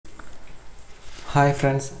Hi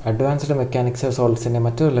friends, Advanced Mechanics of Solids in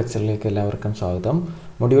മറ്റൊരു ലെക്ചറിലേക്ക് എല്ലാവർക്കും സ്വാഗതം.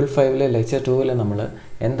 മൊഡ്യൂൾ 5 ലെക്ചർ 2 നമ്മൾ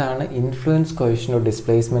എന്താണ് ഇൻഫ്ലുവൻസ് കോഎഫിഷ്യന്റ് ഓഫ്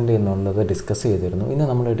ഡിസ്പ്ലേസ്മെന്റ് എന്നുള്ളത് ഡിസ്കസ് ചെയ്തിരുന്നു. ഇന്ന്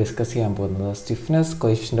നമ്മൾ ഡിസ്കസ് ചെയ്യാൻ പോകുന്നത് സ്റ്റിഫ്നെസ്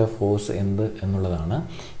കോഎഫിഷ്യന്റ് ഓഫ് ഫോഴ്സ് എന്നുള്ളതാണ്.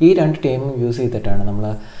 ഈ രണ്ട് ടേമും യൂസ് ചെയ്തിട്ടാണ് നമ്മൾ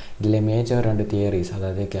ഇതിലെ മേജർ രണ്ട് തിയറീസ്,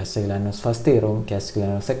 അതായത് കാസ്റ്റിഗ്ലിയാനോസ് ഫസ്റ്റ് തിയറവും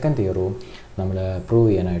കാസ്റ്റിഗ്ലിയാനോസ് സെക്കൻഡ് തിയറവും നമ്മൾ പ്രൂവ്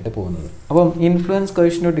ചെയ്യാനായിട്ട് പോകുന്നത്. അപ്പം ഇൻഫ്ലുവൻസ്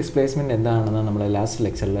കോഎഫിഷ്യന്റ് ഓഫ് ഡിസ്പ്ലേസ്മെൻറ്റ് എന്താണെന്ന് നമ്മൾ ലാസ്റ്റ്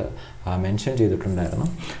ലെക്ചറിൽ മെൻഷൻ ചെയ്തിട്ടുണ്ടായിരുന്നു.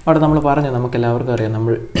 അവിടെ നമ്മൾ പറഞ്ഞു, നമുക്ക് എല്ലാവർക്കും അറിയാം,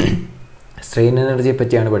 നമ്മൾ സ്ട്രെയിൻ എനർജിയെ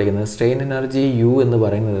പറ്റിയാണ് പഠിക്കുന്നത്. സ്ട്രെയിൻ എനർജി യു എന്ന്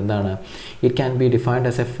പറയുന്നത് എന്താണ്? It can be defined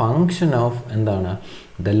as A function of എന്താണ്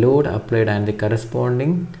the load applied and the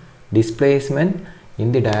corresponding displacement in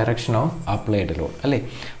the direction of applied load, അല്ലേ?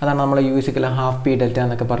 അതാണ് നമ്മൾ യൂസിക്കൽ ഹാഫ് പി ഡെൽറ്റ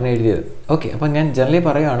എന്നൊക്കെ പറഞ്ഞ് എഴുതിയത്. ഓക്കെ, അപ്പോൾ ഞാൻ ജനറലി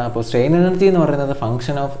പറയുകയാണ്, അപ്പോൾ സ്ട്രെയിൻ എനർജി എന്ന് പറയുന്നത്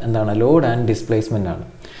ഫങ്ഷൻ ഓഫ് എന്താണ് ലോഡ് ആൻഡ് ഡിസ്പ്ലേസ്മെൻ്റ് ആണ്.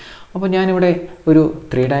 അപ്പോൾ ഞാനിവിടെ ഒരു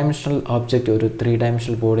 3 ഡയമെൻഷണൽ ഓബ്ജക്റ്റ്, ഒരു 3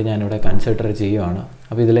 ഡയമെൻഷണൽ ബോഡി ഞാനിവിടെ കൺസിഡർ ചെയ്യുകയാണ്.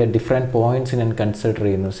 അപ്പോൾ ഇതിലെ ഡിഫറെൻറ്റ് പോയിൻറ്റ്സ് ഞാൻ കൺസിഡർ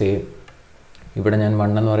ചെയ്യുന്നു. ഇവിടെ ഞാൻ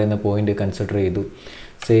 1 എന്ന് പറയുന്ന പോയിൻ്റ് കൺസിഡർ ചെയ്തു.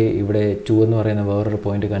 ഇവിടെ 2 എന്ന് പറയുന്ന വേറൊരു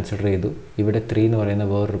പോയിൻ്റ് കൺസിഡർ ചെയ്തു. ഇവിടെ 3 എന്ന് പറയുന്ന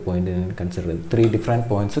വേറൊരു പോയിൻ്റ് ഞാൻ കൺസിഡർ ചെയ്തു. 3 ഡിഫറെൻറ്റ്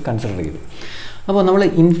പോയിൻറ്റ്സ് കൺസിഡർ ചെയ്തു. അപ്പോൾ നമ്മൾ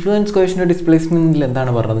ഇൻഫ്ലുവൻസ് കോഎഫിഷ്യന്റ് ഓഫ് ഡിസ്പ്ലേസ്മെൻറ്റിൽ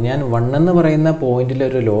എന്താണ് പറഞ്ഞത്? ഞാൻ 1 എന്ന് പറയുന്ന പോയിന്റിൽ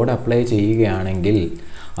ഒരു ലോഡ് അപ്ലൈ ചെയ്യുകയാണെങ്കിൽ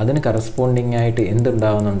അതിന് കറസ്പോണ്ടിങ് ആയിട്ട്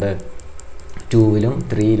എന്തുണ്ടാകുന്നുണ്ട്? 2ലും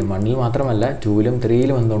 3ലും, 1ൽ മാത്രമല്ല 2ലും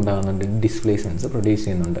 3ലും എന്തുണ്ടാകുന്നുണ്ട്? ഡിസ്പ്ലേസ്മെൻറ്റ്സ് പ്രൊഡ്യൂസ്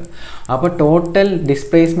ചെയ്യുന്നുണ്ട്. അപ്പോൾ ടോട്ടൽ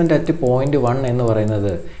ഡിസ്പ്ലേസ്മെൻറ്റ് അറ്റ് പോയിൻ്റ് 1 എന്ന്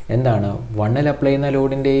പറയുന്നത് എന്താണ്? 1ൽ അപ്ലൈ ചെയ്യുന്ന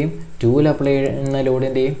ലോഡിൻ്റെയും 2ൽ അപ്ലൈ ചെയ്യുന്ന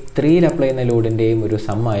ലോഡിൻ്റെയും 3ൽ അപ്ലൈ ചെയ്യുന്ന ലോഡിൻ്റെയും ഒരു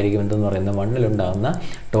സം ആയിരിക്കും എന്തെന്ന് പറയുന്നത് 1ലുണ്ടാകുന്ന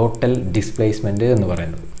ടോട്ടൽ ഡിസ്പ്ലേസ്മെൻറ്റ് എന്ന്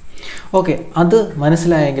പറയുന്നത്. ഓക്കെ, അത്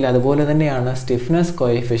മനസ്സിലായെങ്കിൽ അതുപോലെ തന്നെയാണ് സ്റ്റിഫ്നെസ്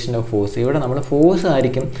കോഎഫിഷ്യന്റ് ഓഫ് ഫോഴ്സ്. ഇവിടെ നമ്മൾ ഫോഴ്സ്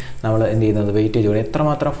ആയിരിക്കും നമ്മൾ എന്ത് ചെയ്യുന്നത്? വെയിറ്റേജ് ഇവിടെ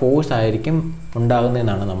എത്രമാത്രം ഫോഴ്സ് ആയിരിക്കും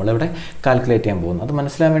ഉണ്ടാകുന്നതെന്നാണ് നമ്മളിവിടെ കാൽക്കുലേറ്റ് ചെയ്യാൻ പോകുന്നത്. അത്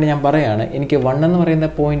മനസ്സിലാൻ വേണ്ടി ഞാൻ പറയുകയാണ്, എനിക്ക് 1 എന്ന് പറയുന്ന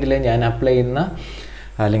പോയിന്റിൽ ഞാൻ അപ്ലൈ ചെയ്യുന്ന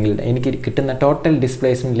അല്ലെങ്കിൽ എനിക്ക് കിട്ടുന്ന total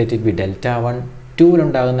displacement let it be Δ1,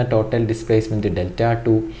 2ലുണ്ടാകുന്ന total displacement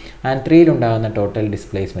Δ2 and 3ലുണ്ടാകുന്ന total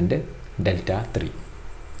displacement Δ3.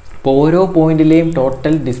 അപ്പോൾ ഓരോ പോയിന്റിലെയും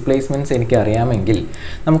ടോട്ടൽ ഡിസ്പ്ലേസ്മെൻറ്റ്സ് എനിക്ക് അറിയാമെങ്കിൽ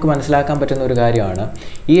നമുക്ക് മനസ്സിലാക്കാൻ പറ്റുന്ന ഒരു കാര്യമാണ്,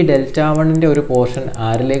 ഈ Δ1ൻ്റെ ഒരു പോർഷൻ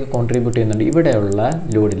ആരിലേക്ക് കോൺട്രിബ്യൂട്ട് ചെയ്യുന്നുണ്ട്? ഇവിടെയുള്ള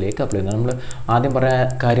ലോഡിലേക്ക് അപ്ലൈ ചെയ്യുന്നത്. നമ്മൾ ആദ്യം പറയാൻ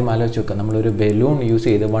കാര്യം ആലോചിച്ച് നോക്കുക. നമ്മളൊരു ബലൂൺ യൂസ്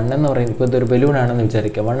ചെയ്ത് 1 എന്ന് പറയുന്നത്, ഇപ്പോൾ ഇതൊരു ബലൂൺ ആണെന്ന്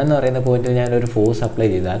വിചാരിക്കുക. 1 എന്ന് പറയുന്ന പോയിന്റിൽ ഞാനൊരു ഫോഴ്സ് അപ്ലൈ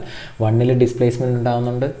ചെയ്താൽ 1ൽ ഡിസ്പ്ലേസ്മെൻറ്റ്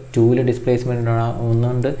ഉണ്ടാകുന്നുണ്ട്, 2ൽ ഡിസ്പ്ലേസ്മെൻറ്റ്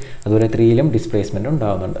ഉണ്ടാകുന്നുണ്ട്, അതുപോലെ 3ലും ഡിസ്പ്ലേസ്മെൻറ്റ്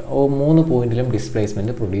ഉണ്ടാകുന്നുണ്ട്. 3 പോയിന്റിലും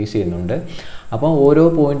ഡിസ്പ്ലേസ്മെൻറ്റ് പ്രൊഡ്യൂസ് ചെയ്യുന്നുണ്ട്. അപ്പോൾ ഓരോ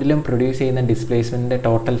പോയിന്റിലും പ്രൊഡ്യൂസ് ചെയ്യുന്ന ഡിസ്പ്ലേസ്മെൻറ്റിൻ്റെ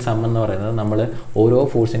ടോട്ടൽ സം എന്ന് പറയുന്നത് നമ്മൾ ഓരോ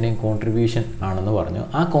ഫോഴ്സിൻ്റെയും കോൺട്രിബ്യൂഷൻ ആണെന്ന് പറഞ്ഞു.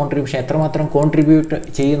 ആ കോൺട്രിബ്യൂഷൻ എത്രമാത്രം കോൺട്രിബ്യൂട്ട്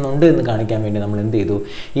ചെയ്യുന്നുണ്ട് എന്ന് കാണിക്കാൻ വേണ്ടി നമ്മൾ എന്ത് ചെയ്തു?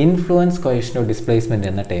 ഇൻഫ്ലുവൻസ് കോഎഫിഷ്യന്റ് ഓഫ് ഡിസ്പ്ലേസ്മെൻറ്റ്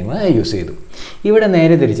എന്ന ടേം യൂസ് ചെയ്തു. ഇവിടെ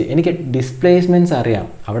നേരെ തിരിച്ച് എനിക്ക് ഡിസ്പ്ലേസ്മെൻറ്റ്സ് അറിയാം.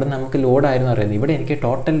 അവിടെ നമുക്ക് ലോഡായിരുന്നു അറിയുന്നത്. ഇവിടെ എനിക്ക്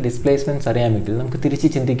ടോട്ടൽ ഡിസ്പ്ലേസ്മെൻറ്റ്സ് അറിയാമെങ്കിൽ നമുക്ക് തിരിച്ച്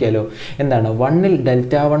ചിന്തിക്കാമല്ലോ. എന്താണ്? 1ൽ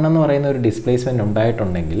Δ1 എന്ന് പറയുന്ന ഒരു ഡിസ്പ്ലേസ്മെൻറ്റ്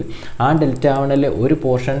ഉണ്ടായിട്ടുണ്ടെങ്കിൽ ആ Δ1ലെ ഒരു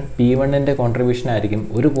പോർഷൻ P1ൻ്റെ കോൺട്രിബ്യൂഷൻ ആയിരിക്കും,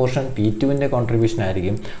 ഒരു പോർഷൻ P2ൻ്റെ കോൺട്രിബ്യൂഷൻ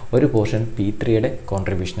ആയിരിക്കും, ഒരു പോർഷൻ P3യുടെ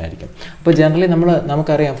കോൺട്രിബ്യൂഷൻ ആയിരിക്കും. അപ്പോൾ ജനറലി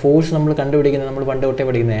നമുക്കറിയാം, ഫോഴ്സ് നമ്മൾ കണ്ടുപിടിക്കുന്നത്, നമ്മൾ പണ്ട് തൊട്ടേ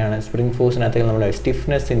പഠിക്കുന്നതാണ്, സ്പ്രിംഗ് ഫോഴ്സിനകത്തേക്ക് നമ്മൾ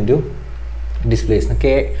stiffness into displacement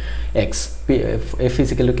KX, F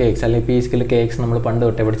 = KX അല്ലെങ്കിൽ P = KX നമ്മൾ പണ്ട്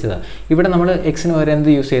തൊട്ടേ പഠിച്ചതാണ്. ഇവിടെ നമ്മൾ എക്സിന് വരെ എന്ത്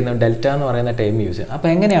യൂസ് ചെയ്യുന്നു? ഡെൽറ്റ എന്ന് പറയുന്ന ടൈം യൂസ് ചെയ്യുന്നു. അപ്പോൾ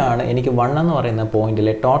എങ്ങനെയാണ് എനിക്ക് 1 എന്ന് പറയുന്ന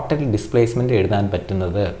പോയിന്റിലെ ടോട്ടൽ ഡിസ്പ്ലേസ്മെൻറ്റ് എഴുതാൻ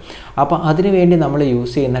പറ്റുന്നത്? അപ്പോൾ അതിനുവേണ്ടി നമ്മൾ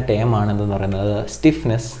യൂസ് ചെയ്യുന്ന ടേമാണ് എന്തെന്ന് പറയുന്നത്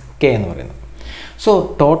സ്റ്റിഫ്നെസ് K എന്ന് പറയുന്നത്. സോ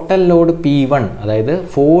ടോട്ടൽ ലോഡ് P1, അതായത്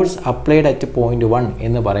ഫോഴ്സ് അപ്ലൈഡ് അറ്റ് പോയിന്റ് 1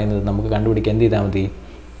 എന്ന് പറയുന്നത് നമുക്ക് കണ്ടുപിടിക്കാൻ എന്ത് ചെയ്താൽ മതി?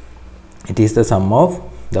 It is the sum of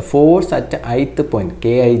the force at ith point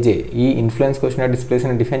KIJ. ഈ influence coefficient of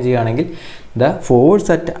displacement define ചെയ്യുകയാണെങ്കിൽ the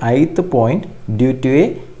force at ith point due to A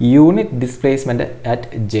unit displacement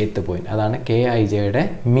at jth point. അതാണ് KIJയുടെ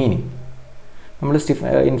മീനിങ്. നമ്മൾ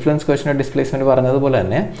ഇൻഫ്ലുവൻസ് കോഎഫിഷ്യന്റ് ഓഫ് ഡിസ്പ്ലേസ്മെൻറ്റ് പറഞ്ഞതുപോലെ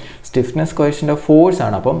തന്നെ stiffness coefficient of force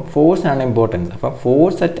ആണ്. അപ്പം force ആണ് importance. അപ്പം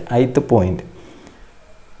force at ith point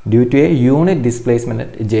due to A unit displacement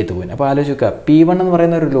at jth point. അപ്പോൾ ആലോചിക്കുക, P1 എന്ന്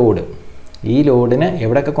പറയുന്ന ഒരു ലോഡ്, ഈ ലോഡിന്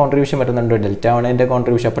എവിടെയൊക്കെ കോൺട്രിബ്യൂഷൻ പറ്റുന്നുണ്ട്? Δ1ൻ്റെ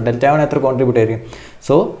കോൺട്രിബ്യൂഷൻ. അപ്പോൾ Δ1 എത്ര കോൺട്രിബ്യൂട്ട് ആയിരിക്കും?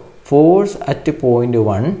 So force at point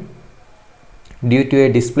 1 due to A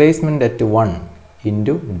displacement at 1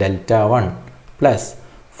 into Δ1 plus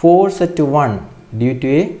force at 1 due to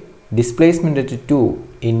A displacement at 2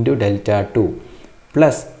 into Δ2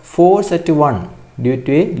 plus force at 1 due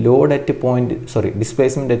to a load at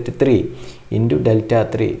displacement at 3 into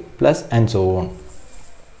Δ3 plus and so on.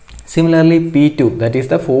 Similarly P2, that is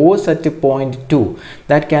the force at point 2,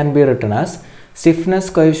 that can be written as stiffness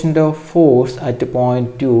coefficient of force at point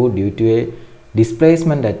 2 due to a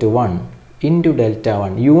displacement at 1 into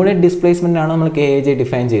Δ1. Unit displacement ആണ് നമ്മൾ KIJ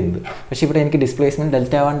define ചെയ്യുന്നത്. പക്ഷേ ഇവിടെ എനിക്ക് displacement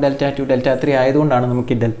Δ1, Δ2, Δ3 ആയതുകൊണ്ടാണ്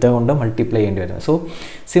നമുക്ക് ഈ delta കൊണ്ട് മൾട്ടിപ്ലൈ ചെയ്യേണ്ടി വരുന്നത്. So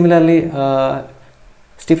similarly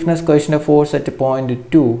stiffness coefficient of force at point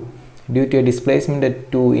 2 due to a displacement at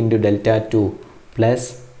 2 into delta 2 plus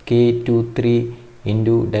K23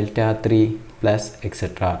 into delta 3 plus etc.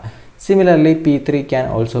 Similarly, P3 can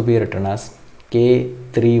also be written as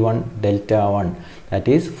K31 delta 1, that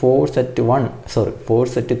is force at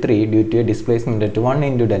 3 due to a displacement at 1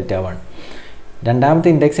 into delta 1. രണ്ടാമത്തെ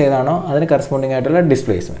index ഏതാണോ അതിന് corresponding ആയിട്ടുള്ള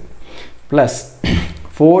displacement plus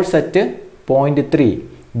force at point 3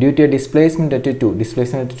 due to A displacement at 2,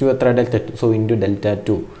 displacement at 2 എത്ര delta 2, so into delta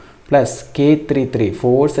 2 plus K33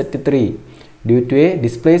 force at 3 due to A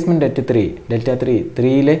displacement at 3, delta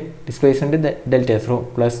 3യിലെ displacement delta 0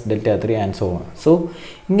 plus delta 3 and so on. So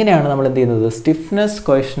ഇങ്ങനെയാണ് നമ്മൾ എന്ത് ചെയ്യുന്നത്, stiffness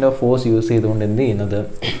coefficient of force use ചെയ്തുകൊണ്ട് എന്ത് ചെയ്യുന്നത്,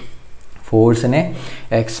 ഫോഴ്സിനെ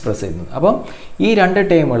express ചെയ്യുന്നത്. അപ്പം ഈ രണ്ട്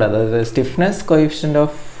ടേമുകൾ, അതായത് stiffness coefficient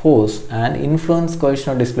of force and influence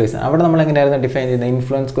coefficient of displacement, അവിടെ നമ്മൾ എങ്ങനെയായിരുന്നു ഡിഫൈൻ ചെയ്യുന്നത്,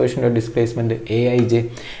 influence coefficient of displacement AIJ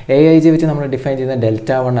വെച്ച് നമ്മൾ ഡിഫൈൻ ചെയ്യുന്ന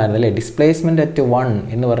ഡെൽറ്റ 1 ആയിരുന്നു അല്ലേ. ഡിസ്പ്ലേസ്മെന്റ് അറ്റ് 1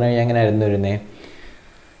 എന്ന് പറഞ്ഞു കഴിഞ്ഞാൽ എങ്ങനെയായിരുന്നു വരുന്നത്,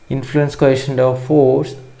 influence coefficient of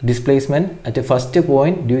force displacement at first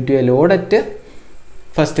point due to A load at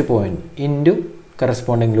first point into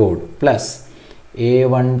corresponding load plus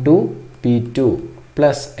A12 P2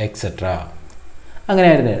 plus etcetera,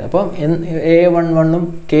 അങ്ങനെയായിരുന്നു. അപ്പം A11ഉം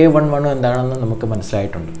K11ഉം എന്താണെന്ന് നമുക്ക്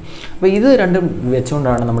മനസ്സിലായിട്ടുണ്ട്. അപ്പോൾ ഇത് രണ്ടും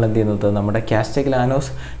വെച്ചുകൊണ്ടാണ് നമ്മൾ എന്ത് ചെയ്യുന്നത്, നമ്മുടെ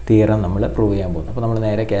കാസ്റ്റിഗ്ലിയാനോസ് തിയറം നമ്മൾ പ്രൂവ് ചെയ്യാൻ പോകുന്നത്. അപ്പോൾ നമ്മൾ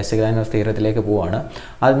നേരെ കാസ്റ്റിഗ്ലിയാനോസ് തിയറത്തിലേക്ക് പോവുകയാണ്.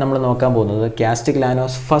 അത് നമ്മൾ നോക്കാൻ പോകുന്നത്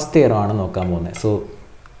കാസ്റ്റിഗ്ലിയാനോസ് ഫസ്റ്റ് തിയറമാണ് നോക്കാൻ പോകുന്നത്. So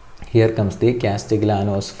here comes the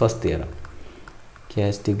Castigliano's first theorem.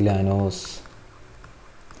 Castigliano's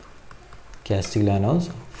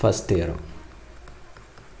first theorem.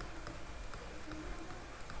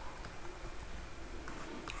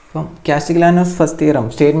 അപ്പം കാസ്റ്റിഗ്ലിയാനോസ് ഫസ്റ്റ് തിയറം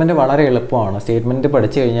സ്റ്റേറ്റ്മെൻറ്റ് വളരെ എളുപ്പമാണ്. സ്റ്റേറ്റ്മെൻറ്റ്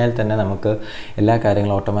പഠിച്ചു കഴിഞ്ഞാൽ തന്നെ നമുക്ക് എല്ലാ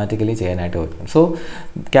കാര്യങ്ങളും ഓട്ടോമാറ്റിക്കലി ചെയ്യാനായിട്ട് പറ്റും. So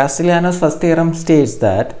Castigliano's first theorem States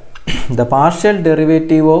that the partial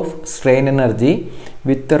derivative of strain energy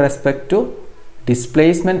with respect to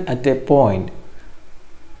displacement at a point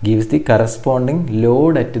gives the corresponding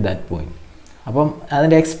load at that point. അപ്പം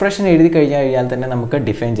അതിൻ്റെ എക്സ്പ്രഷൻ എഴുതി കഴിഞ്ഞാൽ തന്നെ നമുക്ക്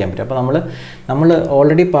ഡിഫൈൻ ചെയ്യാൻ പറ്റും. അപ്പോൾ നമ്മൾ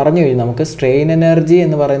ഓൾറെഡി പറഞ്ഞു കഴിഞ്ഞു, നമുക്ക് സ്ട്രെയിൻ എനർജി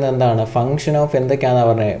എന്ന് പറയുന്നത് എന്താണ്, ഫങ്ഷൻ ഓഫ് എന്തൊക്കെയാണെന്ന്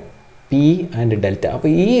പറഞ്ഞത്, പി ആൻഡ് ഡെൽറ്റ. അപ്പോൾ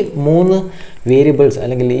ഈ 3 വേരിയബിൾസ്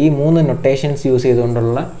അല്ലെങ്കിൽ ഈ 3 നൊട്ടേഷൻസ് യൂസ്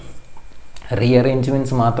ചെയ്തുകൊണ്ടുള്ള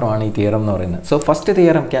റീഅറേഞ്ച്മെൻറ്റ്സ് മാത്രമാണ് ഈ തിയറം എന്ന് പറയുന്നത്. So first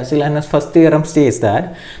theorem, Castigliano's first theorem States that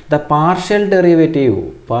the partial derivative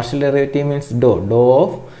means Dr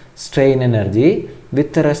of strain energy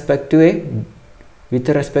with respect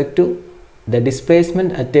to the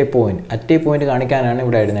displacement at A point കാണിക്കാനാണ്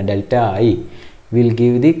ഇവിടെ എഴുതുന്നത്. Delta I will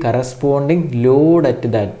give the corresponding load at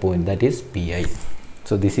that point, that is PI.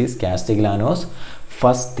 So this is Castigliano's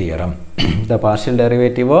first theorem. The partial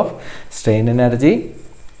derivative of strain energy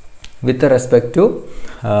with respect to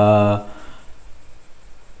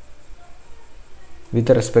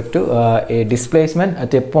a displacement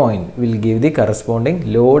at a point will give the corresponding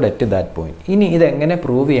load at that point. ഇനി ഇത് എങ്ങനെ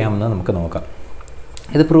prove ചെയ്യാമെന്ന് നമുക്ക് നോക്കാം.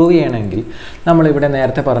 ഇത് prove ചെയ്യണമെങ്കിൽ നമ്മളിവിടെ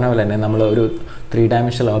നേരത്തെ പറഞ്ഞ പോലെ തന്നെ നമ്മൾ ഒരു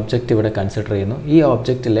 3-dimensional ഒബ്ജക്റ്റ് ഇവിടെ കൺസിഡർ ചെയ്യുന്നു. ഈ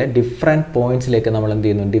ഒബ്ജക്റ്റിലെ ഡിഫറെൻറ്റ് പോയിൻറ്റ്സിലേക്ക് നമ്മൾ എന്ത്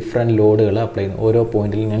ചെയ്യുന്നു, ഡിഫറെൻറ്റ് ലോഡുകൾ അപ്ലൈ ചെയ്യുന്നു. ഓരോ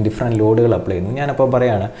പോയിന്റിലും ഞാൻ ഡിഫറെൻറ്റ് ലോഡുകൾ അപ്ലൈ ചെയ്യുന്നു. ഞാനപ്പോൾ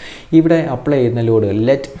പറയുകയാണ്, ഇവിടെ അപ്ലൈ ചെയ്യുന്ന ലോഡുകൾ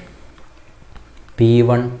let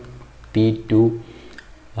P1 P2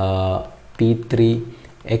 P3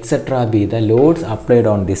 etc. be the loads applied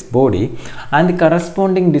on this body and the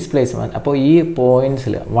corresponding displacement. അപ്പോൾ ഈ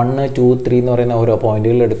പോയിൻറ്റ്സിൽ 1, 2, 3 എന്ന് പറയുന്ന ഓരോ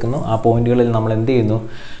പോയിന്റുകൾ എടുക്കുന്നു. ആ പോയിന്റുകളിൽ നമ്മൾ എന്ത് ചെയ്യുന്നു,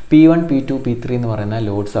 P1 P2 P3 എന്ന് പറയുന്ന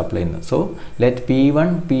ലോഡ്സ് അപ്ലൈ ചെയ്യുന്നു. So let P1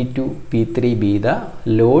 P2 P3 be the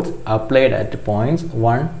loads applied at points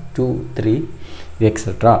 1, 2, 3 etc.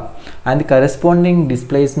 and the corresponding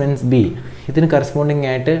displacements B. ഇതിന് കറസ്പോണ്ടിങ്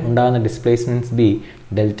ആയിട്ട് ഉണ്ടാകുന്ന displacements B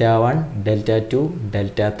delta 1, delta 2,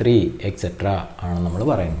 delta 3 etcetera ആണ് നമ്മൾ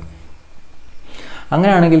പറയുന്നത്.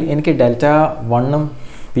 അങ്ങനെയാണെങ്കിൽ എനിക്ക് ഡെൽറ്റ 1ഉം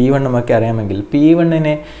P1ഉം ഒക്കെ അറിയാമെങ്കിൽ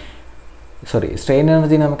സ്ട്രെയിൻ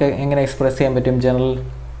എനർജി നമുക്ക് എങ്ങനെ എക്സ്പ്രസ് ചെയ്യാൻ പറ്റും,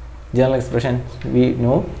 general expression we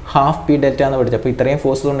know half P delta എന്ന് പഠിച്ചു. അപ്പോൾ ഇത്രയും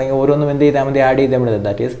ഫോഴ്സസ് ഉണ്ടെങ്കിൽ ഓരോന്നും എന്ത് ചെയ്താൽ മതി, ആഡ് ചെയ്താൽ മതി.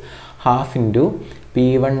 That is half into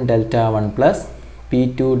P1 delta 1 plus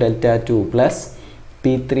P2 delta 2 plus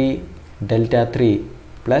P3 delta 3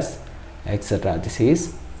 plus etcetera. This is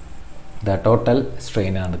the total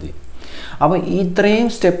strain energy. അപ്പോൾ ഇത്രയും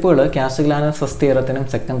സ്റ്റെപ്പുകൾ കാസ്റ്റിഗ്ലിയാനോസ് ഫസ്റ്റ് തിയറത്തിനും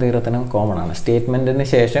സെക്കൻഡ് തിയറത്തിനും കോമൺ ആണ്. സ്റ്റേറ്റ്മെൻറ്റിന്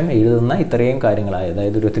ശേഷം എഴുതുന്ന ഇത്രയും കാര്യങ്ങളായി,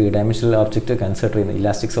 അതായത് ഒരു 3-dimensional ഒബ്ജക്റ്റ് കൺസിഡർ ചെയ്യുന്നു,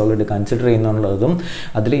 ഇലാസ്റ്റിക് സോളിഡ് കൺസിഡർ ചെയ്യുന്നുള്ളതും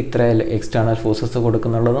അതിൽ ഇത്ര external forces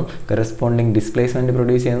കൊടുക്കുന്നുള്ളതും corresponding displacement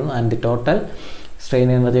produce ചെയ്യുന്നതും ആൻഡ് ടോട്ടൽ സ്ട്രെയിൻ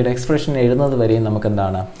എനർജിയുടെ എക്സ്പ്രഷൻ എഴുതുന്നത് വരെയും നമുക്ക്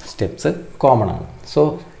എന്താണ് സ്റ്റെപ്സ് കോമൺ ആണ്. So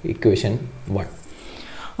equation 1.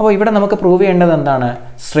 അപ്പോൾ ഇവിടെ നമുക്ക് പ്രൂവ് ചെയ്യേണ്ടത് എന്താണ്?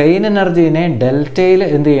 സ്ട്രെയിൻ എനർജീനെ ഡെൽറ്റയിൽ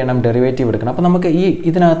എന്ത് ചെയ്യണം? ഡെറിവേറ്റീവ് എടുക്കണം. അപ്പോൾ നമുക്ക്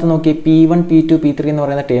ഇതിനകത്ത് നോക്കി P1, P2, P3 എന്ന്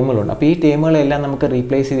പറയുന്ന ടേമുകളുണ്ട്. അപ്പോൾ ഈ ടേമുകളെല്ലാം നമുക്ക്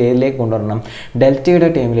റീപ്ലേസ് ചെയ്ത് ഏതിലേക്ക് കൊണ്ടുവരണം? ഡെൽറ്റയുടെ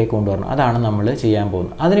ടേമിലേക്ക് കൊണ്ടുവരണം. അതാണ് നമ്മൾ ചെയ്യാൻ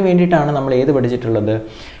പോകുന്നത്. അതിന് വേണ്ടിയിട്ടാണ് നമ്മൾ ഏത് പഠിച്ചിട്ടുള്ളത്?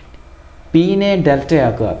 പീനെ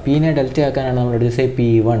ഡെൽറ്റയാക്കുക. പീനെ ഡെൽറ്റയാക്കാനാണ് നമ്മൾ എടുത്ത്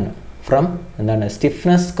P1 ഫ്രം എന്താണ്?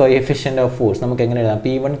 Stiffness coefficient of force. നമുക്ക് എങ്ങനെ എഴുതാം?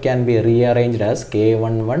 P1 can be rearranged as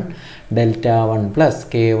K11 Δ1 plus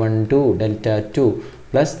K12 Δ2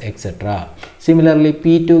 plus etc. Similarly,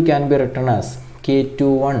 P2 can be written as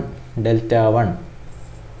K21 Δ1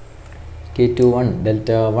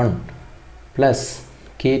 plus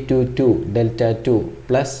K22 Δ2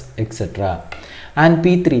 plus etc. And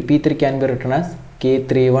P3 can be written as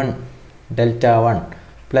K31 Δ1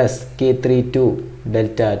 plus K32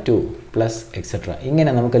 Δ2 plus etc.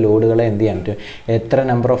 ഇങ്ങനെ നമുക്ക് ലോഡുകളെ എന്ത് ചെയ്യാൻ പറ്റും? എത്ര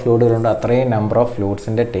number of ലോഡുകളുണ്ടോ അത്രയും number of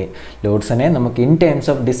ലോഡ്സിനെ നമുക്ക് in terms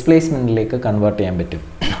of ഡിസ്പ്ലേസ്മെൻറ്റിലേക്ക് convert ചെയ്യാൻ പറ്റും.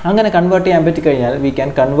 അങ്ങനെ കൺവേർട്ട് ചെയ്യാൻ പറ്റിക്കഴിഞ്ഞാൽ we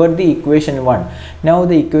can convert the equation 1. Now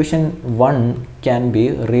the equation 1 can be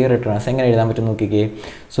റീറിട്ടൺ as. എങ്ങനെ എഴുതാൻ പറ്റും നോക്കിക്കേ.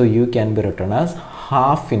 So you can be written as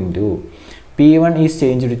half into P1 is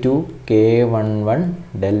changed to K11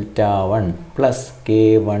 Δ1 plus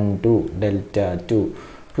K12 Δ2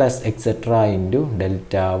 plus etc. into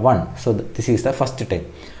Δ1. So this is the first term.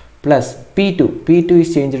 Plus P2 is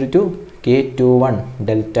changed to K21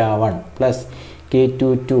 Δ1 plus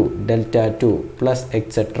K22 Δ2 plus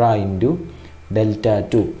etc. into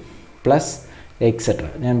Δ2 plus etc.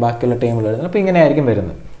 ഞാൻ ബാക്കിയുള്ള ടേമുകൾ എഴുതുന്നു. അപ്പോൾ ഇങ്ങനെ ആയിരിക്കും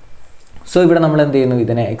വരുന്നത്. So ഇവിടെ നമ്മൾ എന്ത് ചെയ്യുന്നു?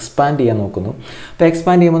 ഇതിനെ എക്സ്പാൻഡ് ചെയ്യാൻ നോക്കുന്നു. അപ്പോൾ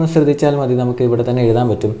എക്സ്പാൻഡ് ചെയ്യുമ്പോൾ ശ്രദ്ധിച്ചാൽ മതി, നമുക്ക് ഇവിടെ തന്നെ എഴുതാൻ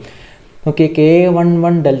പറ്റും. Okay,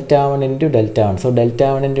 K11 Δ1 into Δ1. So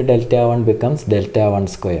Δ1 into Δ1 becomes Δ1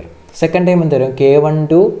 square. Second time എന്ത് വരും?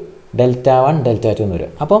 K12 Δ1 Δ2 എന്ന്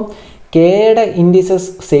വരും. അപ്പം കെയുടെ ഇൻഡിസസ്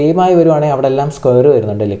സെയിം ആയി വരുവാണെങ്കിൽ അവിടെ എല്ലാം സ്ക്വയർ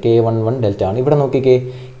വരുന്നുണ്ടല്ലേ? K11 Δ1. ഇവിടെ നോക്കിക്കേ,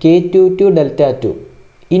 K22 Δ2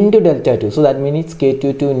 into Δ2. So that means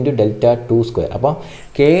K22 into Δ2 square. അപ്പോൾ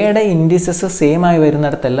കെയുടെ ഇൻഡിസസ് സെയിം ആയി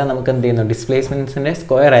വരുന്നിടത്തെല്ലാം നമുക്ക് എന്ത് ചെയ്യുന്നു? ഡിസ്പ്ലേസ്മെൻറ്റ്സിൻ്റെ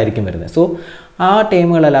സ്ക്വയർ ആയിരിക്കും വരുന്നത്. സോ ആ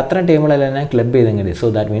ടേമുകളല്ല, അത്രയും ടേമുകളെല്ലാം ഞാൻ ക്ലബ് ചെയ്തെങ്കിൽ, so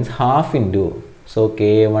that means half into, so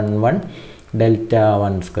K11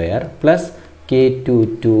 Δ1 square plus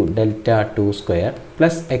K22 Δ2 square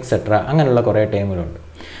plus etcetera. അങ്ങനെയുള്ള കുറേ ടേമുകളുണ്ട്.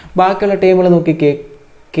 ബാക്കിയുള്ള ടേമുകൾ നോക്കിക്കേ,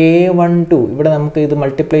 K12 ഇവിടെ നമുക്ക് ഇത്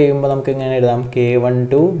മൾട്ടിപ്ലൈ ചെയ്യുമ്പോൾ നമുക്ക് എങ്ങനെ എഴുതാം?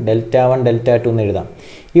 K12 Δ1 Δ2 എന്ന് എഴുതാം.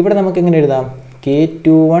 ഇവിടെ നമുക്ക് എങ്ങനെ എഴുതാം?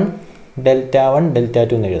 K21 Δ1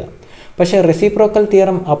 Δ2 എന്ന് എഴുതാം. പക്ഷേ റെസിപ്രോക്കൽ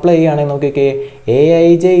തിയറം അപ്ലൈ ചെയ്യുകയാണെങ്കിൽ നോക്കിക്കേ,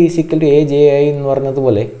 AIJ = AJI എന്ന്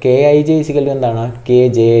പറഞ്ഞതുപോലെ KIJ = എന്താണ്?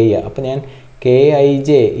 KJI. അപ്പോൾ ഞാൻ KIJ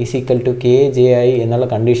 = KJI എന്നുള്ള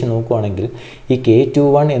കണ്ടീഷൻ നോക്കുകയാണെങ്കിൽ ഈ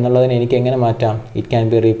K21 എന്നുള്ളതിനെ എനിക്ക് എങ്ങനെ മാറ്റാം? It can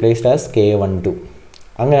be replaced as K12.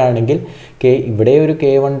 അങ്ങനെയാണെങ്കിൽ ഇവിടെ ഒരു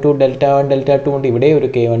K12 Δ1 Δ2 ഉണ്ട്, ഇവിടെ ഒരു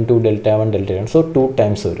K12 Δ1 Δ2. സോ 2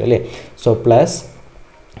 ടൈംസ് വരും അല്ലേ? സോ പ്ലസ്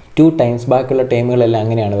 2 ടൈംസ് ബാക്കിയുള്ള ടൈമുകളെല്ലാം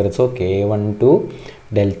അങ്ങനെയാണ് വരുന്നത്. So K12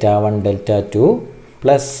 Δ1 Δ2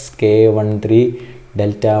 plus K13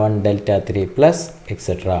 Δ1 Δ3 plus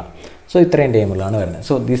etcetera. So ഇത്രയും ടൈമുകളാണ് വരുന്നത്.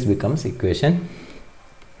 So this becomes equation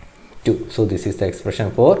 2. So this is the expression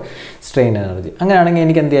for strain energy. അങ്ങനെയാണെങ്കിൽ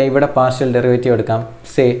എനിക്ക് എന്ത് ചെയ്യാം? ഇവിടെ പാർഷ്യൽ ഡെറിവേറ്റീവ് എടുക്കാം.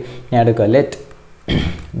 ഞാൻ എടുക്കുക, ലെറ്റ്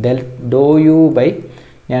ഡോ യു ബൈ,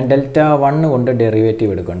 ഞാൻ Δ1 കൊണ്ട്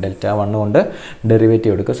ഡെറിവേറ്റീവ് എടുക്കും. Δ1 കൊണ്ട്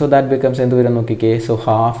ഡെറിവേറ്റീവ് എടുക്കും. സോ ദാറ്റ് ബിക്കംസ് എന്ത് വരും നോക്കിക്കേ? സോ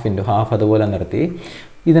ഹാഫ് ഇൻറ്റു ഹാഫ് അതുപോലെ നിർത്തി.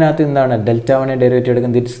 ഇതിനകത്ത് എന്താണ്? Δ1 ഡെറിവേറ്റീവ്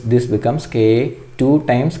എടുക്കും. This becomes K2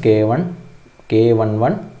 times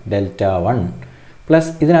K11 Δ1 plus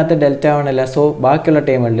ഇതിനകത്ത് Δ1 അല്ല. സോ ബാക്കിയുള്ള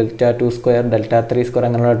ടൈമുകൾ Δ2 സ്ക്വയർ Δ3 സ്ക്വയർ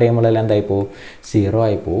അങ്ങനെയുള്ള ടൈമുകളെല്ലാം എന്തായി പോവും? 0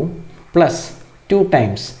 ആയി പോവും. പ്ലസ് 2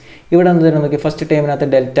 ടൈംസ് ഇവിടെ എന്ത് തരും നോക്കി? ഫസ്റ്റ് ടൈമിനകത്ത്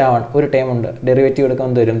Δ1 ഒരു ടൈം ഉണ്ട്, ഡെറിവേറ്റീവ്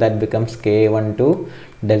എടുക്കുമ്പോൾ വരും. That becomes K12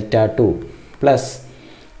 Δ2 plus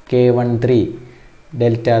K13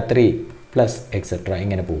 Δ3 plus etcetera.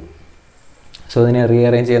 ഇങ്ങനെ പോകും. സോ ഇതിനെ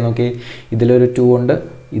റീഅറേഞ്ച് ചെയ്യാൻ നോക്കി. ഇതിലൊരു 2 ഉണ്ട്,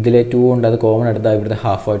 ഇതിലെ 2 ഉണ്ട്, അത് കോമൺ എടുത്താൽ ഇവിടുത്തെ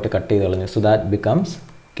ഹാഫായിട്ട് കട്ട് ചെയ്ത് കളഞ്ഞു. So that becomes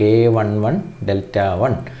K11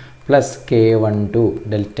 Δ1 plus K12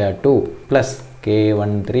 Δ2 plus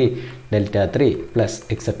K13 Δ3 plus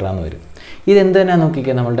etcetera എന്ന് വരും. ഇതെന്ത് തന്നെയാണ്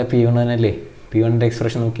നോക്കിക്കുക? നമ്മളുടെ P1 തന്നെയല്ലേ? P1ൻ്റെ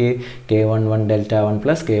എക്സ്പ്രഷൻ നോക്കി, K11 Δ1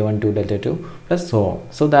 plus K12 Δ2 plus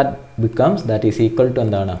so that is equal to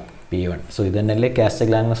എന്താണ്? P1. സോ ഇത് തന്നെയല്ലേ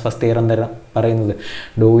കാസ്റ്റിഗ്ലിയാനോസ് ഫസ്റ്റ് തിയറം പറയുന്നത്?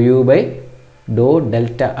 ഡോ യു ബൈ ഡോ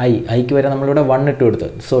ഡെൽറ്റ ഐക്ക് വരെ നമ്മളിവിടെ 1 ഇട്ട് കൊടുത്ത്.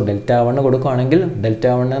 സോ Δ1 കൊടുക്കുകയാണെങ്കിൽ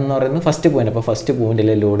Δ1 എന്ന് പറയുന്നത് ഫസ്റ്റ് പോയിന്റ്, അപ്പോൾ ഫസ്റ്റ്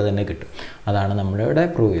പോയിന്റിലെ ലോഡ് തന്നെ കിട്ടും. അതാണ് നമ്മളിവിടെ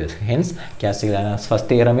പ്രൂവ് ചെയ്തത്. Hence Castigliano's first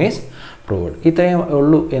theorem is proved. ഇത്രയും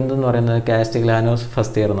ഉള്ളൂ എന്തെന്ന് പറയുന്നത് കാസ്റ്റിഗ്ലിയാനോസ്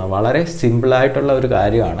ഫസ്റ്റ് തിയറം എന്ന്. വളരെ സിമ്പിളായിട്ടുള്ള ഒരു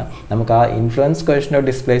കാര്യമാണ്. നമുക്ക് ആ influence coefficient of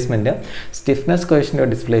displacement, stiffness coefficient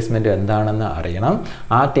of displacement എന്താണെന്ന് അറിയണം.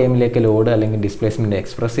 ആ ടേമിലേക്ക് ലോഡ് അല്ലെങ്കിൽ ഡിസ്പ്ലേസ്മെൻറ്റ്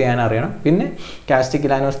എക്സ്പ്രസ് ചെയ്യാൻ അറിയണം. പിന്നെ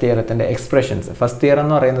കാസ്റ്റിഗ്ലിയാനോസ് തിയറത്തിൻ്റെ എക്സ്പ്രഷൻസ്, ഫസ്റ്റ് തിയറം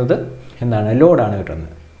എന്ന് പറയുന്നത് എന്താണ്, ലോഡാണ്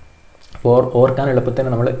കിട്ടുന്നത്. അപ്പോൾ ഓർക്കാൻ എളുപ്പത്തിന്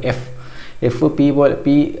നമ്മൾ എഫ് പി പോലെ,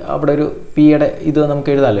 പി അവിടെ ഒരു പിയുടെ ഇത്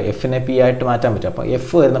നമുക്ക് എഴുതാമല്ലോ, എഫിനെ പി ആയിട്ട് മാറ്റാൻ പറ്റും. അപ്പോൾ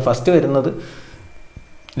എഫ് വരുന്നത് ഫസ്റ്റ് വരുന്നത്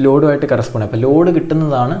ലോഡുമായിട്ട് കറസ്പോണ്ട്. അപ്പോൾ ലോഡ്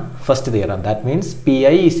കിട്ടുന്നതാണ് first theorem. That means P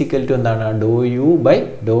I is equal to എന്താണ്, ഡോ U by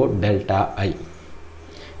Dr delta I.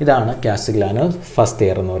 ഇതാണ് കാസ്റ്റിഗ്ലിയാനോസ് ഫസ്റ്റ്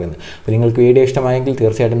തിയറം എന്ന് പറയുന്നത്. അപ്പോൾ നിങ്ങൾക്ക് വീഡിയോ ഇഷ്ടമായെങ്കിൽ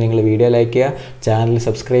തീർച്ചയായിട്ടും നിങ്ങൾ വീഡിയോ ലൈക്ക് ചെയ്യുക, ചാനൽ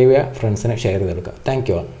സബ്സ്ക്രൈബ് ചെയ്യുക, ഫ്രണ്ട്സിന് ഷെയർ ചെയ്ത് കൊടുക്കുക. Thank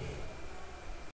you all.